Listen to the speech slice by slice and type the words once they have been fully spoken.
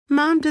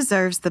Mom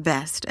deserves the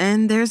best,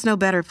 and there's no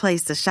better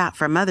place to shop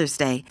for Mother's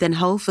Day than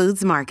Whole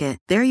Foods Market.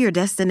 They're your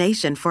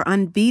destination for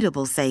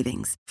unbeatable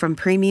savings, from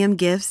premium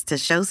gifts to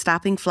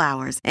show-stopping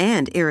flowers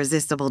and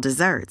irresistible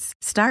desserts.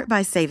 Start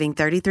by saving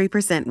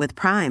 33% with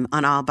Prime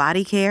on all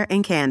body care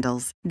and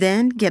candles.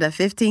 Then get a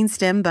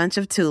 15-stem bunch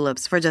of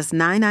tulips for just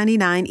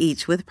 $9.99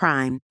 each with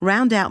Prime.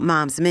 Round out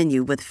Mom's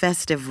menu with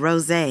festive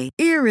rosé,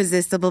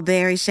 irresistible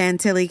berry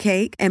chantilly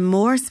cake, and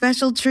more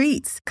special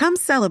treats. Come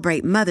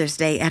celebrate Mother's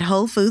Day at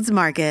Whole Foods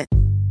Market.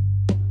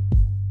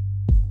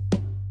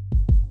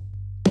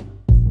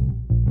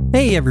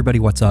 Hey everybody,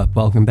 what's up?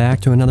 Welcome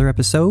back to another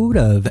episode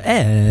of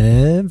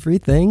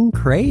Everything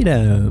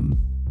Kratom,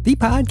 the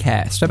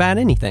podcast about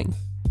anything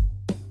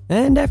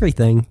and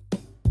everything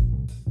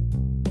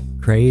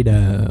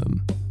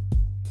Kratom.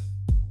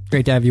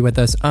 Great to have you with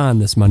us on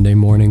this Monday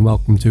morning.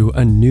 Welcome to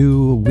a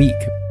new week.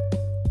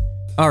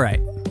 All right,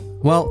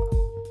 well,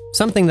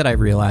 something that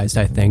I've realized,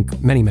 I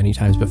think, many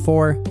times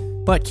before,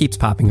 but keeps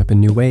popping up in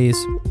new ways,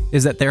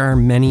 is that there are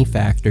many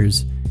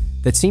factors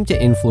that seem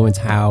to influence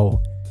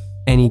how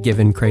any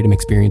given Kratom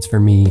experience for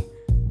me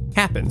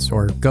happens,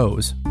 or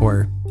goes,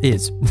 or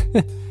is.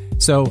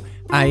 So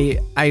I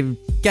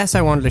guess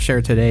I wanted to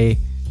share today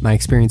my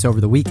experience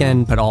over the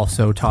weekend, but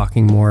also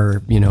talking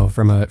more,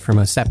 from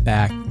a step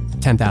back,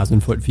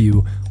 10,000 foot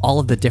view, all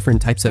of the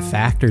different types of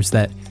factors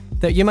that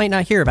you might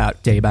not hear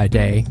about day by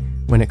day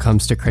when it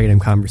comes to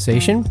Kratom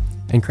conversation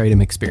and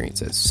Kratom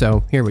experiences.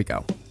 So here we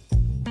go.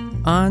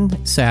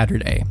 On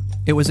Saturday,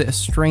 it was a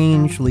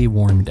strangely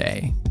warm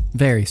day.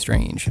 Very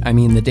strange. I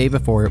mean, the day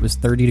before it was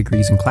 30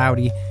 degrees and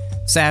cloudy.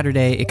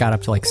 Saturday, it got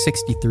up to like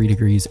 63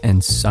 degrees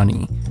and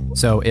sunny.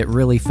 So it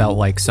really felt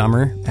like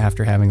summer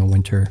after having a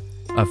winter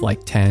of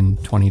like 10,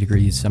 20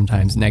 degrees,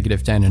 sometimes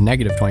negative 10 and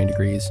negative 20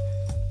 degrees.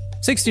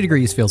 60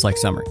 degrees feels like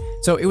summer.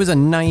 So it was a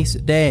nice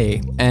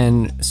day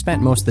and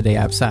spent most of the day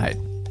outside.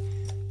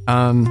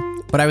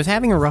 But I was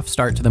having a rough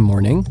start to the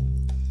morning.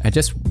 I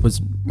just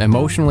was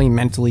emotionally,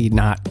 mentally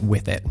not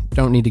with it.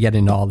 Don't need to get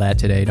into all that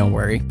today, don't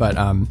worry. But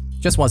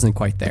just wasn't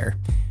quite there.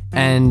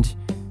 And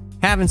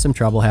having some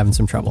trouble.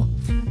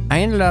 I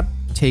ended up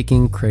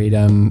taking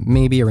Kratom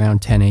maybe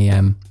around 10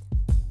 a.m.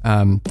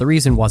 The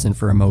reason wasn't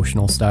for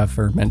emotional stuff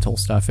or mental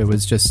stuff. It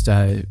was just,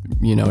 to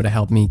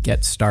help me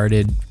get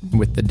started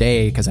with the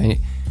day, because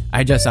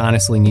I just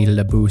honestly needed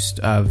a boost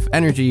of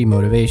energy,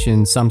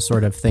 motivation, some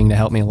sort of thing to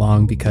help me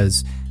along,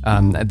 because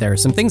there are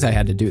some things I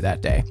had to do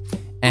that day.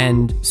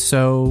 And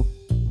so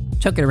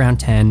took it around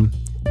 10.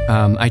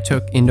 I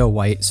took Indo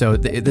White. So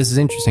this is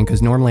interesting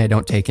because normally I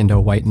don't take Indo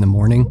White in the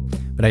morning,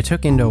 but I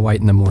took Indo White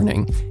in the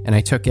morning, and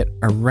I took it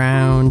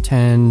around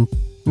 10,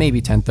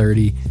 maybe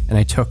 10:30, and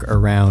I took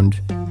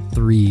around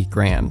 3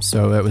 grams.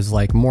 So it was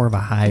like more of a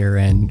higher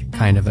end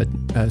kind of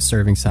a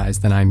serving size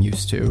than I'm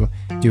used to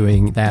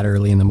doing that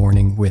early in the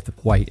morning with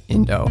white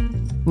Indo.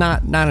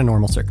 Not a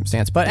normal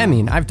circumstance, but I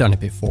mean, I've done it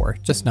before,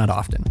 just not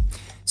often.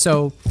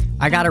 So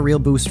I got a real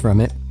boost from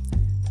it,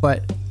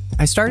 but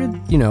I started,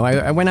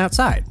 I went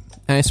outside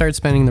and I started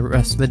spending the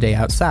rest of the day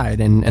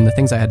outside, and the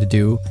things I had to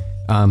do,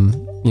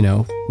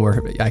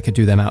 where I could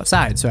do them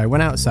outside. So I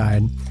went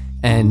outside,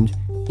 and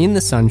in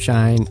the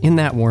sunshine, in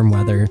that warm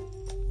weather,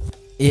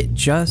 it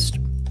just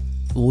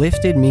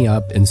lifted me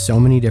up in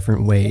so many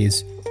different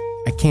ways.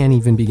 I can't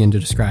even begin to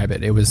describe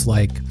it. It was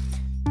like,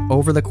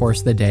 over the course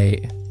of the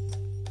day,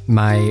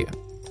 my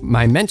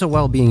mental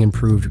well-being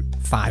improved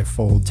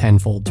 5-fold,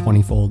 10-fold,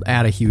 20-fold,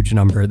 at a huge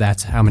number.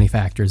 That's how many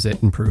factors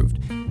it improved.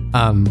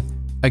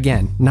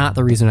 Again, not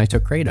the reason I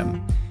took Kratom,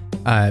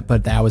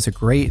 but that was a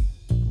great,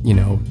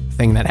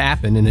 thing that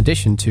happened, in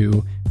addition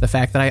to the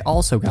fact that I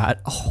also got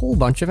a whole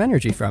bunch of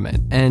energy from it,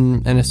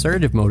 and an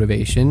assertive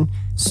motivation,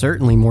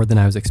 certainly more than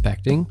I was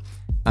expecting.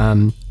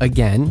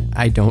 Again,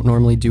 I don't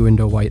normally do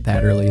Indo White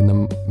that early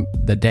in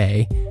the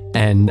day,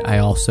 and I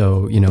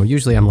also,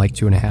 usually I'm like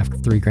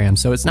 2.5, 3 grams,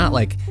 so it's not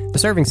like the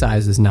serving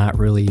size is not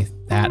really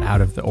that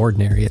out of the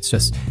ordinary. It's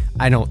just,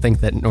 I don't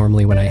think that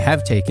normally when I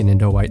have taken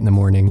Indo White in the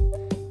morning,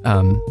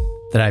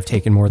 that I've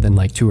taken more than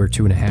like 2 or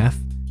 2.5.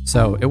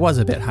 So it was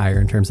a bit higher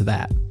in terms of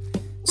that.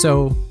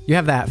 So you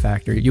have that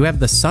factor. You have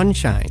the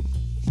sunshine.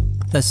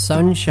 The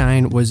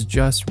sunshine was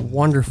just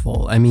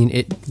wonderful. I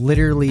mean,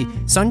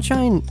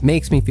 sunshine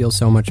makes me feel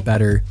so much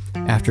better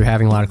after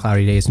having a lot of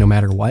cloudy days, no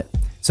matter what.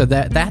 So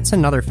that's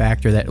another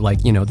factor that,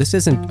 this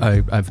isn't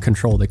a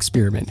controlled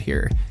experiment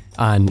here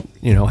on,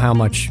 how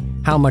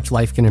much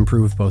life can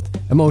improve both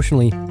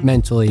emotionally,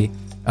 mentally,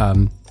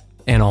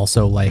 and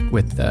also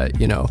with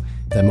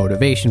the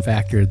motivation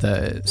factor,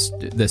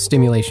 the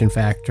stimulation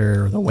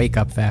factor, or the wake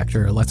up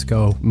factor, or let's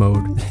go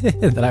mode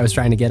that I was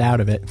trying to get out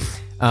of it.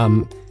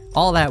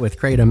 All that with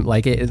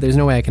Kratom, there's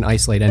no way I can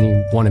isolate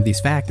any one of these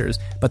factors.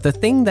 But the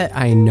thing that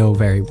I know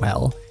very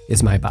well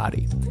is my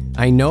body.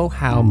 I know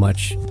how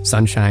much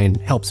sunshine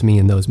helps me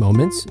in those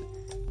moments,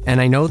 and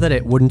I know that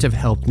it wouldn't have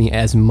helped me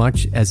as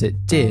much as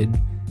it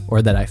did,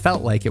 or that I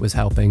felt like it was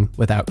helping,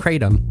 without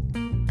Kratom.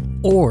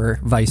 or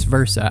vice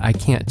versa. I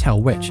can't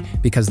tell which,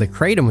 because the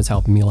kratom was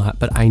helping me a lot,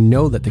 but I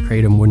know that the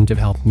kratom wouldn't have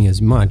helped me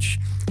as much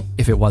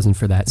if it wasn't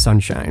for that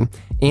sunshine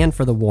and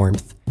for the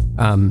warmth.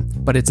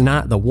 But it's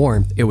not the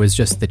warmth. It was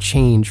just the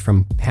change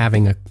from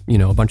having a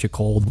bunch of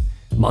cold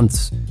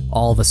months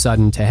all of a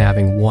sudden to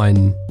having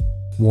one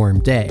warm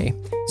day.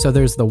 So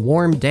there's the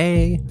warm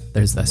day,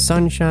 there's the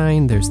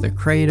sunshine, there's the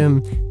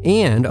kratom,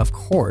 and of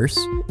course,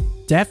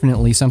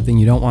 definitely something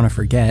you don't want to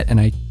forget. And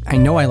I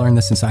know I learned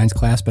this in science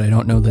class, but I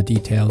don't know the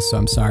details, so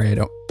I'm sorry I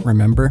don't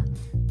remember.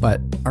 But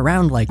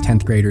around like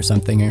 10th grade or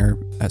something, or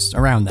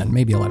around then,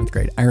 maybe 11th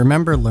grade, I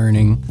remember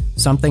learning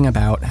something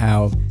about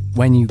how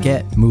when you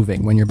get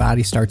moving, when your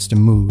body starts to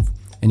move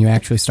and you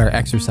actually start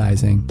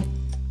exercising,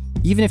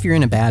 even if you're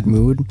in a bad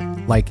mood,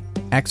 like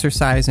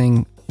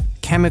exercising,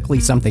 chemically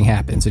something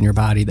happens in your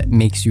body that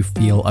makes you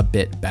feel a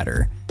bit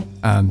better.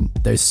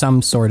 There's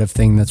some sort of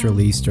thing that's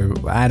released, or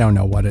I don't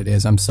know what it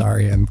is. I'm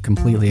sorry, I'm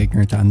completely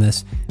ignorant on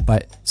this,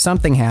 but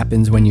something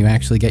happens when you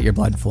actually get your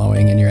blood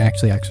flowing and you're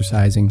actually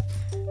exercising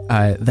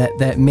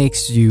that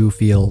makes you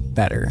feel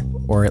better,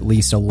 or at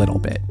least a little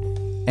bit.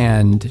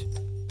 And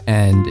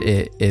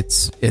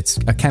it's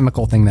a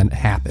chemical thing that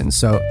happens.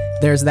 So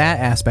there's that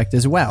aspect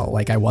as well.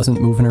 Like I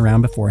wasn't moving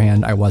around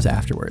beforehand, I was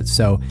afterwards.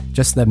 So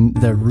just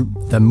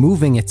the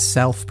moving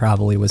itself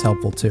probably was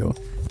helpful too.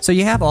 So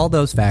you have all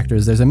those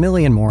factors. There's a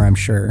million more, I'm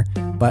sure.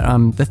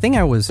 But the thing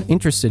I was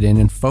interested in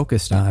and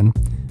focused on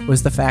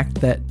was the fact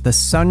that the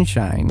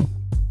sunshine,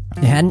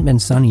 it hadn't been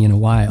sunny in a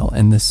while,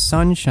 and the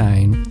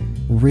sunshine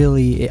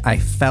really, I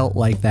felt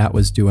like that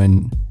was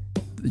doing,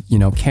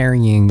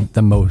 carrying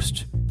the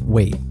most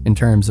weight in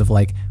terms of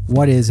like,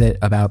 what is it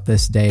about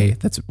this day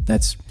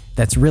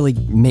that's really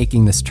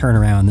making this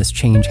turnaround, this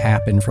change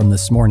happen from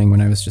this morning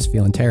when I was just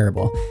feeling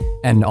terrible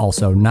and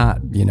also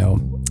not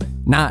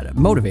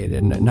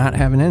motivated and not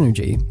having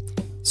energy.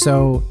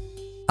 So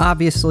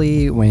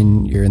obviously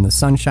when you're in the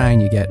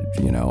sunshine, you get,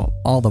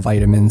 all the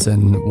vitamins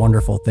and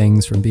wonderful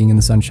things from being in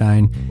the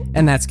sunshine,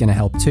 and that's going to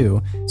help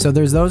too. So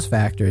there's those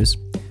factors.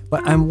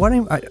 But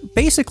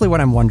basically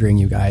what I'm wondering,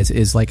 you guys,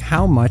 is like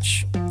how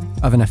much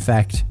of an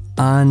effect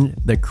on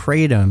the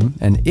kratom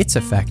and its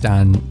effect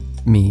on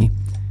me,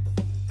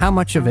 how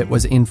much of it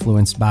was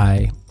influenced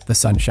by the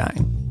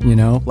sunshine,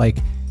 like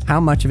how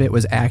much of it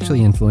was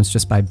actually influenced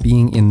just by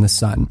being in the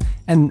sun.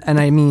 And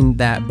I mean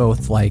that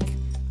both like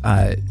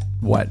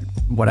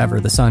whatever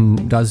the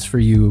sun does for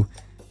you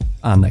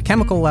on the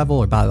chemical level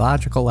or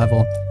biological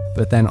level,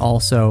 but then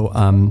also,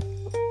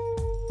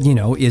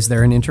 is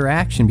there an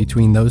interaction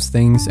between those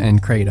things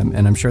and kratom?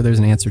 And I'm sure there's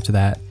an answer to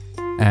that.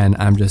 And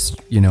I'm just,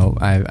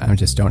 I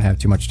just don't have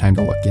too much time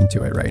to look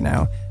into it right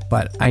now.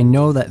 But I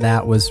know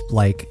that was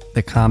like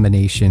the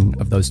combination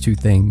of those two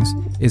things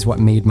is what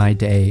made my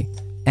day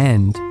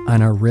end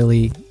on a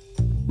really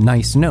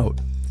nice note.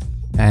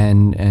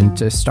 And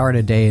to start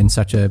a day in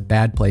such a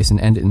bad place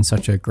and end it in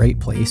such a great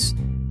place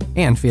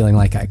and feeling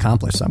like I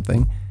accomplished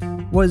something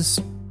was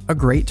a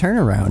great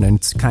turnaround. And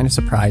it's kind of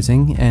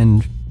surprising.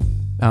 And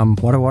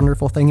what a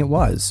wonderful thing it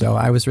was. So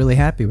I was really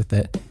happy with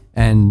it.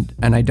 And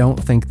I don't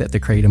think that the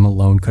kratom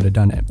alone could have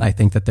done it. I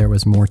think that there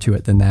was more to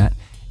it than that.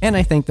 And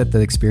I think that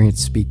the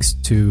experience speaks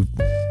to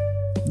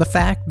the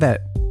fact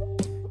that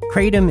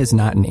kratom is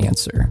not an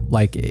answer.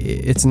 Like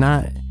it's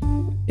not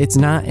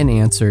an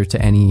answer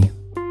to any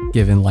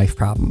given life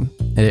problem,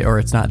 or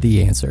it's not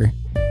the answer.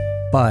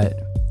 But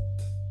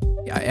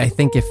I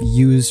think if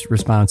used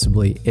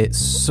responsibly, it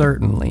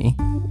certainly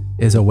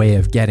is a way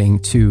of getting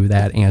to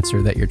that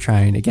answer that you're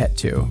trying to get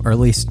to, or at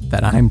least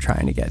that I'm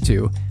trying to get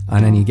to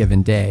on any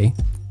given day.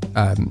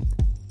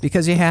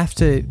 Because you have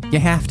to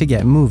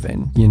get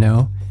moving,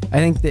 I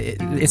think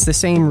that it's the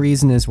same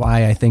reason as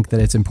why I think that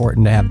it's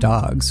important to have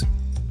dogs.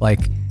 Like,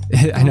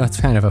 I know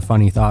it's kind of a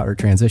funny thought or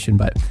transition,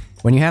 but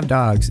when you have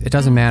dogs, it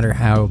doesn't matter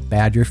how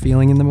bad you're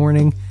feeling in the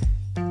morning,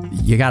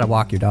 you got to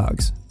walk your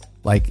dogs.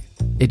 Like,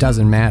 it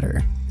doesn't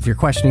matter. If you're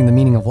questioning the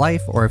meaning of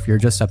life, or if you're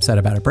just upset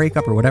about a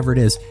breakup or whatever it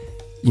is,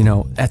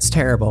 that's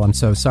terrible, I'm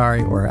so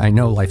sorry, or I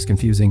know life's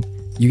confusing.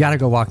 You got to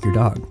go walk your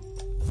dog.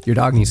 Your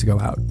dog needs to go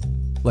out.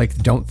 Like,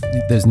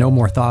 there's no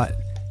more thought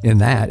in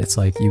that. It's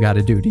like, you got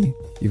a duty.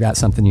 You got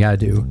something you got to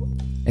do,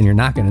 and you're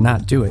not going to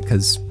not do it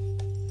because,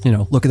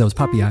 look at those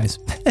puppy eyes.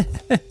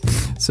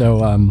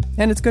 So,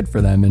 and it's good for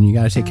them, and you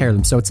got to take care of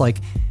them. So it's like,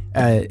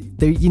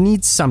 you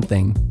need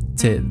something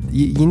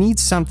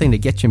to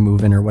get you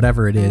moving or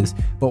whatever it is.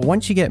 But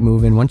once you get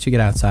moving, once you get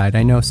outside,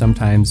 I know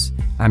sometimes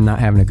I'm not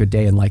having a good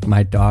day and like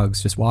my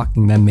dog's just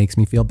walking them makes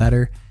me feel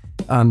better.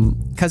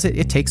 Because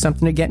it takes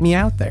something to get me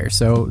out there.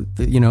 So,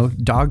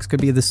 dogs could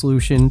be the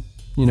solution.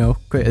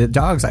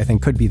 Dogs, I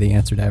think, could be the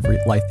answer to every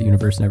life, the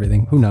universe, and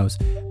everything. Who knows?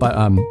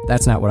 But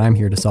that's not what I'm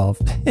here to solve.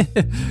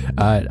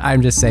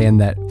 I'm just saying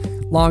that,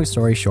 long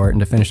story short, and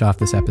to finish off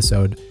this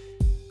episode,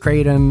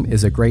 kratom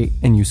is a great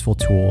and useful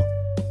tool.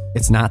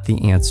 It's not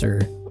the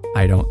answer,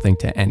 I don't think,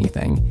 to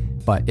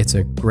anything, but it's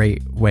a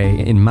great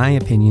way, in my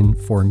opinion,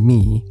 for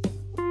me,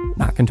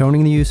 not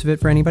condoning the use of it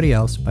for anybody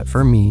else, but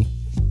for me,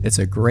 it's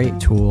a great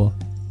tool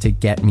to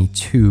get me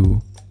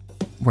to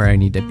where I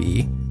need to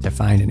be to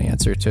find an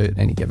answer to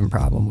any given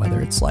problem,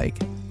 whether it's like,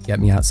 get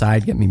me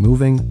outside, get me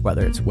moving,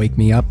 whether it's wake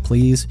me up,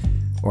 please,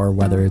 or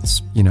whether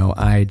it's,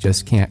 I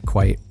just can't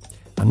quite,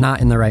 I'm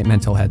not in the right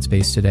mental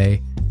headspace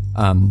today.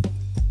 But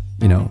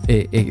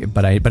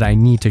I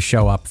need to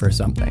show up for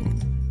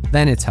something.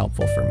 Then it's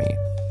helpful for me.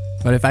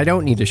 But if I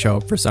don't need to show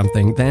up for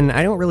something, then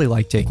I don't really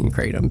like taking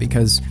kratom,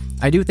 because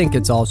I do think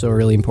it's also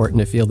really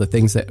important to feel the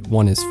things that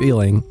one is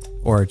feeling,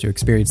 or to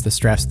experience the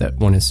stress that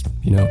one is,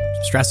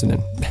 stressing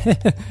and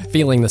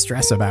feeling the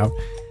stress about,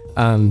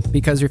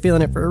 because you're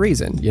feeling it for a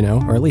reason,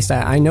 or at least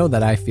I know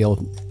that I feel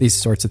these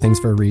sorts of things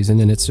for a reason.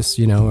 And it's just,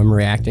 I'm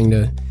reacting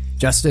to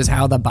just as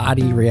how the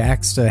body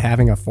reacts to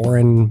having a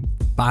foreign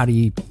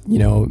body,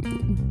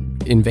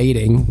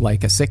 invading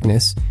like a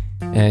sickness.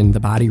 And the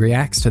body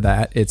reacts to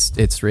that.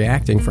 It's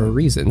reacting for a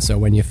reason. So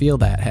when you feel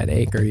that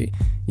headache, or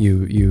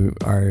you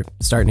are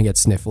starting to get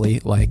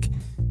sniffly, like,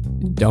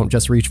 don't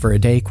just reach for a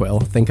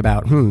Dayquil. Think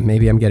about,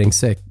 maybe I'm getting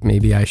sick.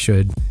 Maybe I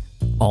should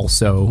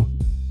also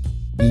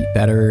eat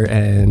better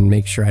and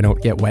make sure I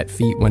don't get wet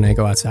feet when I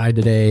go outside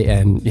today.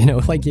 And, you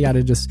got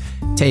to just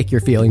take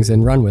your feelings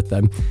and run with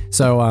them.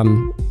 So,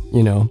 I'm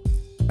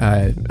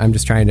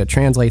just trying to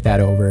translate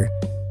that over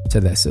to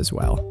this as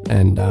well.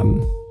 And,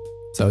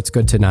 so it's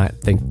good to not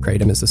think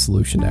kratom is the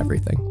solution to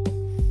everything.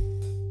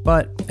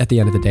 But at the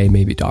end of the day,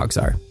 maybe dogs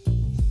are.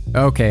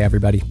 Okay,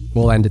 everybody,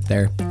 we'll end it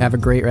there. Have a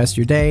great rest of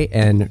your day,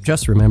 and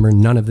just remember,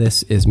 none of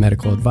this is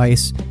medical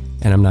advice,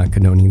 and I'm not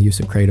condoning the use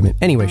of kratom in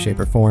any way, shape,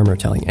 or form, or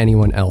telling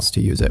anyone else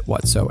to use it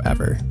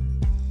whatsoever.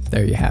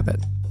 There you have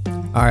it.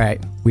 All right,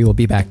 we will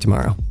be back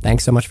tomorrow.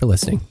 Thanks so much for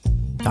listening.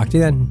 Talk to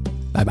you then.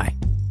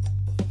 Bye-bye.